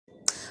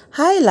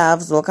Hi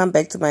loves, welcome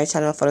back to my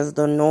channel. For those who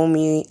don't know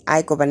me,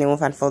 I go by the name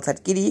of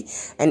Unfiltered Kitty,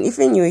 and if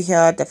you're new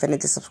here,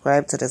 definitely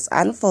subscribe to this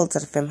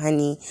Unfiltered Femme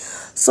Honey.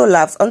 So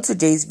loves, on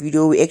today's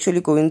video we're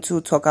actually going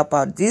to talk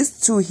about these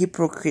two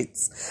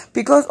hypocrites,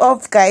 because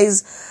of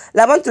guys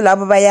labantu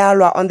laba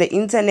bayalwa on the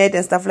internet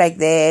and stuff like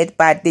that,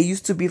 but they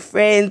used to be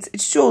friends.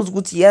 It shows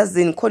good years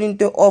in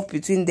into off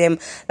between them.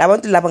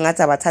 Labantu laba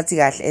ngathi abathathi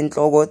kahle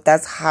enhloko.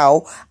 That's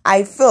how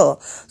I feel.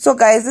 So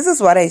guys, this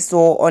is what I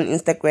saw on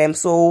Instagram.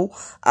 So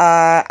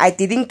I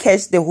didn't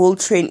catch the whole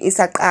train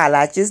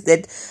isaqala, just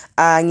that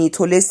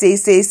ngithole say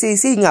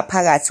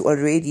ngaphakathi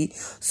already.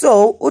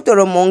 So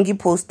doromongy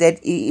posted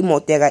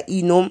imotega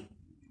inno,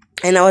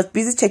 and I was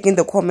busy checking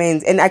the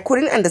comments, and I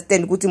couldn't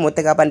understand Guti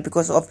Motegaban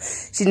because of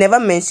she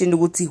never mentioned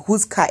Guti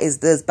whose car is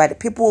this, but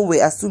people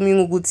were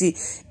assuming Guti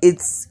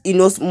it's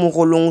Inno's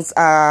Morolong's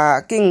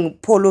King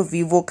Polo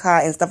Vivo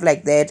car and stuff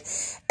like that.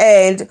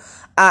 And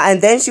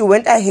then she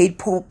went ahead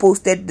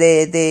posted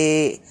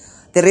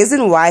the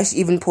reason why she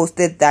even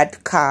posted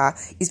that car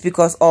is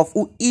because of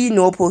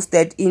Inno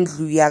posted in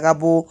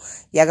Yagabo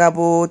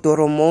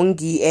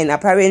Doromongy, and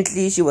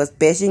apparently she was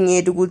bashing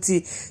it.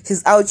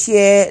 She's out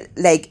here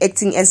like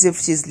acting as if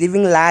she's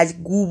living large,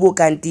 gubo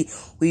kanti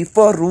we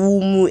for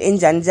room and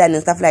janjan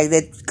and stuff like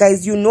that.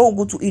 Guys, you know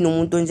go to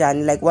Inno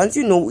Muntonjan. Like once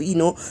you know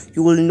Inno,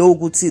 you will know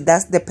Guti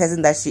that's the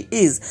person that she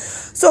is.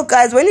 So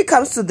guys, when it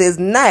comes to this,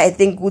 now I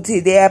think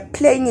Guti they are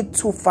playing it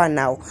too far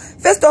now.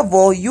 First of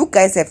all, you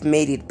guys have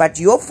made it, but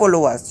your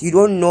followers, you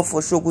don't know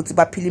for sure Guti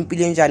but pilin.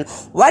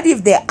 What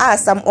if there are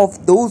some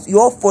of those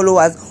your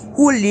followers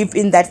who live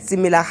in that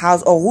similar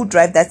house or who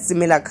drive that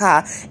similar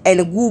car,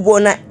 and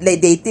like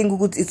they think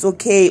it's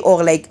okay,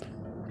 or like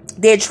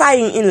they're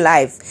trying in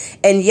life,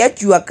 and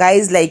yet you are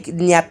guys like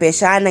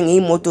nyapeshana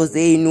nge moto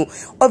zenu?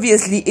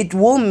 Obviously it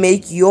will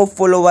make your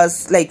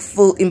followers like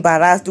feel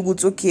embarrassed.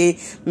 It's okay,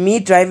 me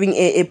driving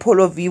a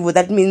Polo Vivo,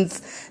 that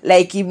means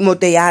like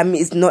moto yami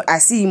is not a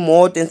C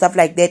moto and stuff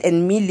like that,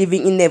 and me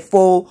living in a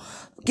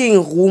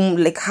 4-king room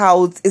like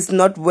house is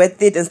not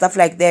worth it and stuff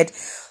like that.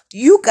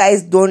 You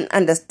guys don't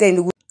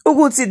understand.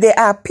 There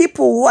are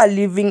people who are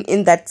living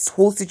in that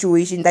whole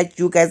situation that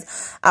you guys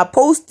are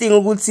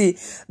posting.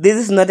 This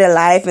is not a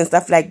life and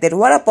stuff like that.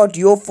 What about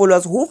your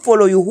followers who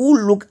follow you,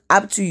 who look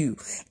up to you,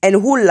 and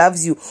who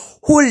loves you,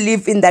 who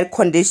live in that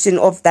condition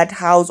of that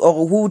house,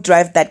 or who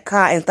drive that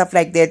car and stuff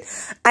like that?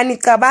 And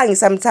it's kabang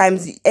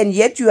sometimes, and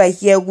yet you are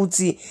here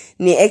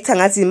ni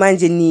ektangathi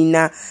manje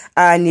nina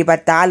ni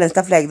badala and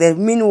stuff like that.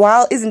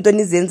 Meanwhile, isn't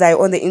Tony Zenzai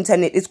on the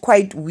internet? It's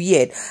quite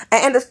weird. I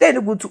understand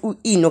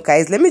Inno,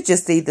 guys. Let me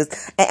just say this.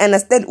 I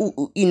understand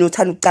Inno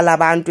thanda ukuqala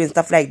abantu and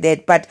stuff like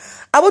that, but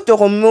about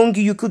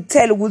doromongy, you could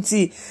tell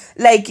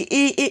like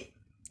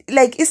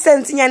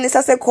isense nyana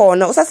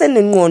isasekhona,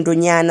 usasenengqondo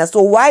nyana.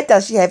 So why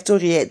does she have to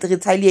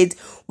retaliate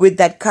with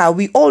that car?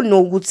 We all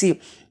know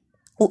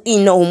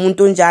Inno umuntu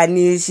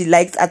onjani, she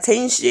likes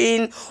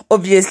attention.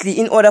 Obviously,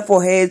 in order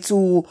for her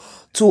to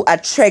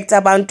attract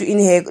abantu in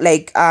her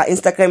like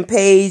Instagram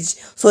page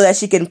so that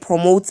she can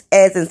promote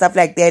ads and stuff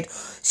like that,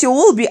 she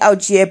will be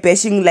out here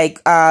bashing like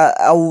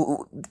a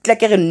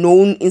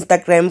known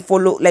Instagram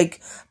follow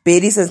like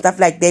baddies and stuff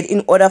like that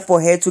in order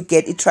for her to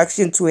get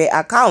attraction to her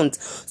account.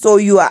 So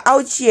you are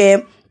out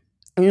here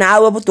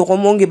now able to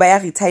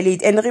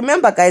retaliate. And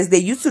remember guys, they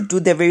used to do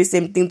the very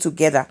same thing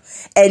together,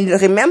 and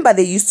remember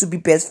they used to be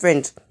best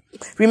friends.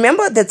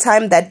 Remember the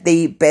time that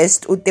they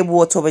bashed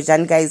Utebu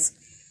Tobajan, guys?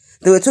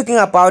 They were talking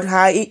about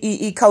how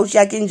couch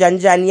yakin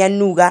janjan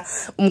yanuga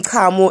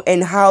umkamo,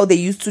 and how they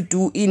used to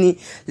do ini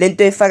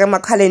lento efaka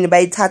makhaleni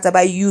by tata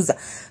by user.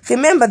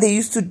 Remember they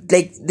used to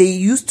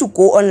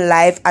go on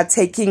live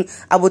attacking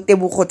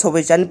Abotebu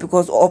Khotobejan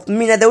because of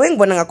mina the way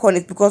ngibona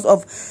it's because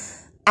of,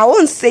 I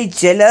won't say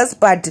jealous,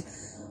 but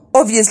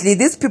obviously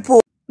these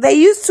people, they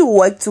used to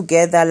work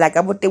together like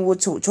Abotebu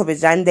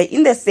Chobejan. They're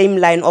in the same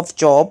line of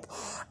job.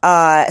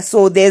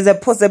 So there's a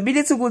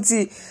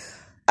possibility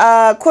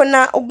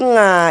kona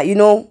you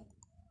know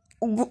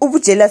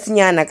jealous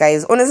nyana,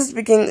 guys. Honestly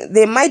speaking,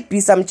 there might be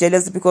some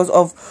jealous because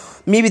of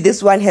maybe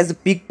this one has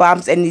big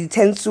bumps and it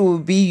tends to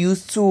be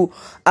used to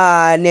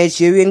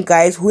Nigerian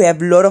guys who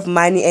have a lot of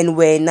money, and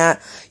when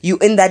you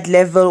in that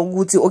level,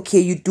 okay,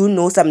 you do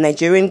know some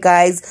Nigerian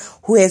guys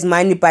who has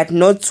money, but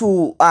not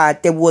to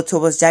the water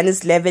was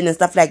Janice level and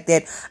stuff like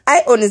that.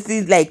 I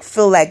honestly like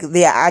feel like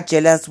they are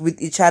jealous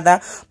with each other.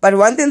 But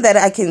one thing that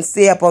I can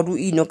say about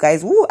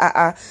guys,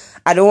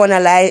 I don't want to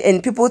lie,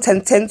 and people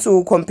tend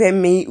to compare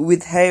me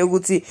with her.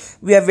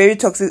 We are very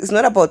toxic. It's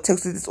not about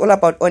toxic, it's all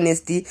about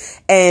honesty.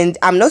 And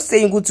I'm not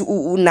saying like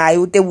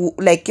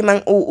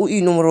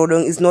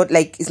Morolong is not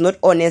like, it's not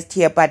honest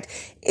here, but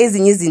as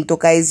in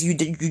guys, you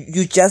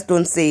just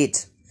don't say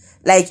it.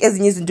 Like as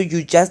in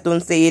you just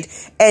don't say it.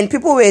 And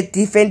people were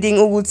defending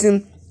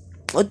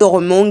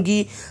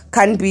doromongy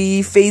can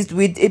be faced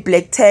with a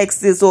black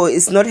tax, so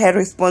it's not her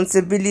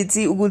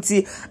responsibility and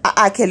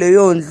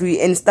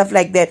stuff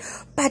like that.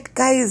 But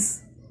guys,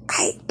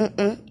 I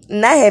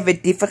have a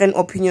different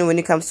opinion when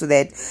it comes to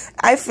that.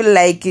 I feel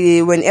like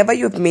whenever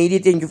you've made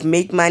it and you've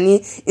made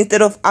money,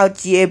 instead of out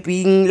here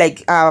being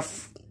like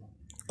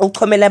o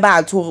qhomela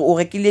batho o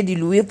rekile di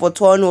Louis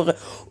Vuitton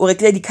o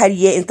rekile di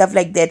Cartier and stuff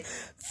like that.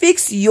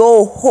 Fix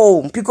your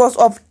home, because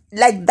of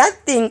like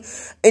that thing,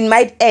 it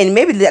might end.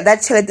 Maybe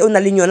that child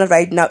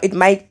right now, it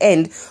might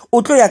end.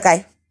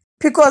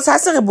 Because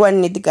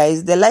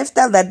guys, the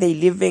lifestyle that they're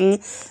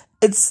living,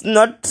 it's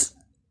not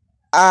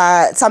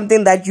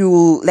something that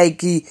you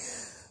like.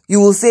 You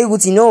will say,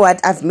 you know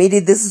what, I've made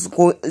it. This is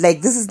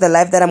this is the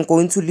life that I'm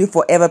going to live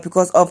forever,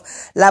 because of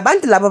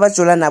labantu laba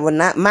bajola nabo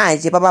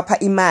manje babapha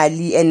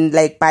imali and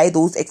like buy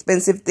those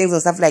expensive things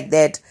and stuff like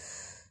that.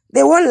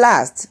 They won't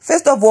last.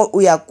 First of all,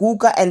 we are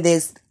Guga, and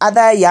there's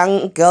other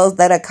young girls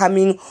that are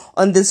coming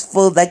on this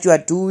field that you are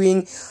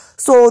doing.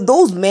 So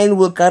those men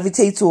will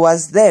gravitate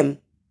towards them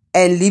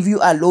and leave you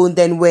alone.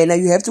 Then when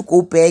you have to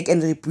go back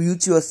and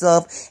rebuild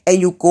yourself, and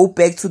you go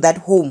back to that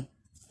home,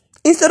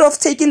 instead of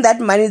taking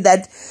that money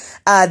that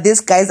these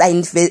guys are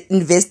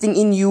investing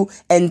in you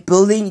and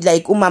building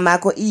like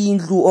umamako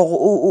indlu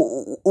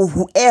or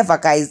whoever,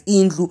 guys,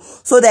 indlu,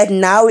 so that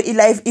now in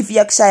life if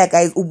yakshaya,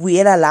 guys,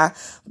 ubuyela la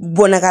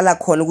bonakala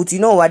khona ukuthi, you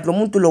know what, lo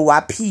muntu lo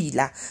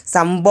waphila,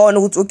 sambona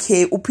ukuthi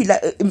okay uphila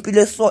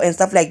impilo so and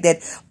stuff like that,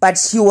 but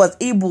she was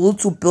able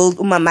to build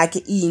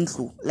umamake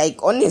indlu. Like,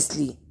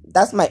 honestly,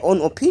 that's my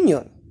own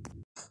opinion.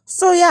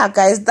 So yeah,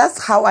 guys,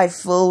 that's how I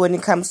feel when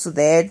it comes to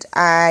that.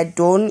 I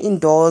don't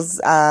endorse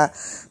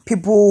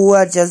people who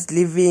are just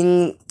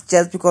living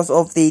just because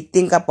of they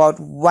think about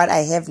what I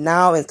have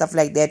now and stuff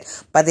like that,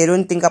 but they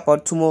don't think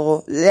about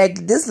tomorrow.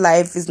 Like, this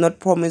life is not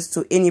promised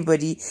to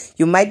anybody.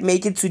 You might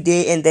make it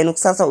today and then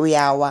ukusasa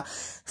uyawa.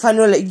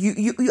 Like,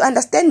 you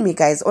understand me,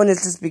 guys,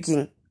 honestly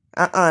speaking.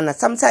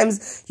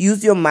 Sometimes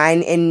use your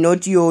mind and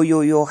not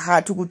your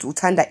heart to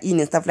utanda in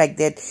and stuff like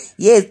that.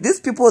 Yes, these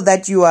people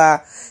that you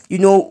are, you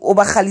know,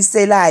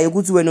 obakhalisela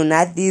ukuthi wena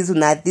not this or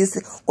not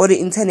this or the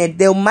internet,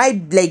 they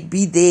might like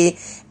be there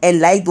and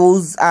like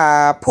those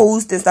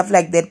posts and stuff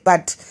like that,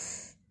 but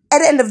at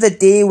the end of the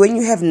day, when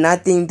you have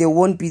nothing, they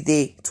won't be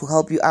there to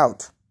help you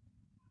out.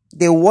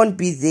 They won't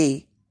be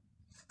there.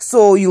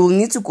 So you will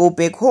need to go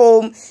back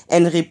home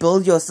and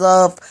rebuild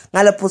yourself.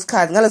 Ngala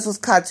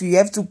postcard, you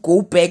have to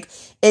go back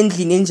and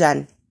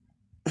ninjan.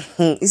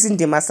 Isn't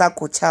the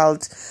masako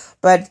child?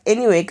 But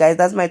anyway, guys,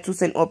 that's my 2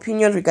 cent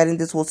opinion regarding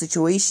this whole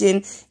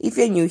situation. If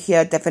you're new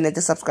here, definitely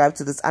subscribe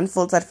to this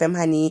Unfiltered Fem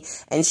Honey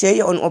and share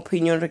your own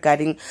opinion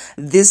regarding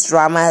this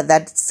drama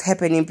that's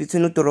happening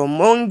between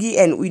doromongy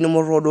and inno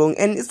Morolong.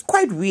 And it's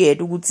quite weird.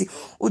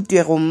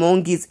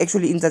 Doromongy is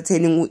actually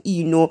entertaining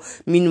inno.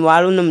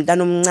 Meanwhile,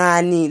 unomntana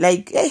omncane,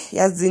 like,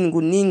 yazini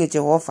kuningi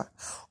Jehovah.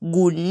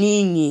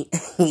 Kuningi.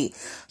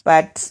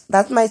 But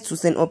that's my 2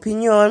 cent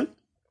opinion.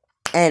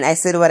 And I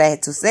said what I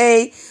had to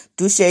say.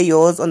 Do share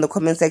yours on the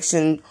comment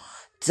section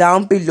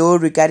down below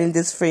regarding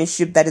this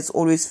friendship that is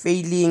always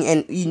failing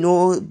and, you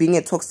know, being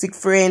a toxic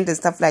friend and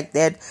stuff like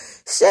that.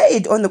 Share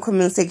it on the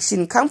comment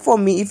section. Come for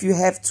me if you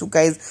have to,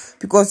 guys,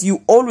 because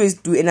you always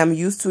do and I'm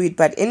used to it.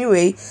 But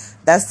anyway,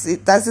 that's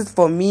it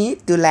for me.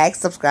 Do like,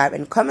 subscribe,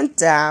 and comment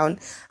down.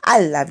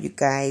 I love you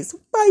guys.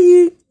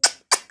 Bye.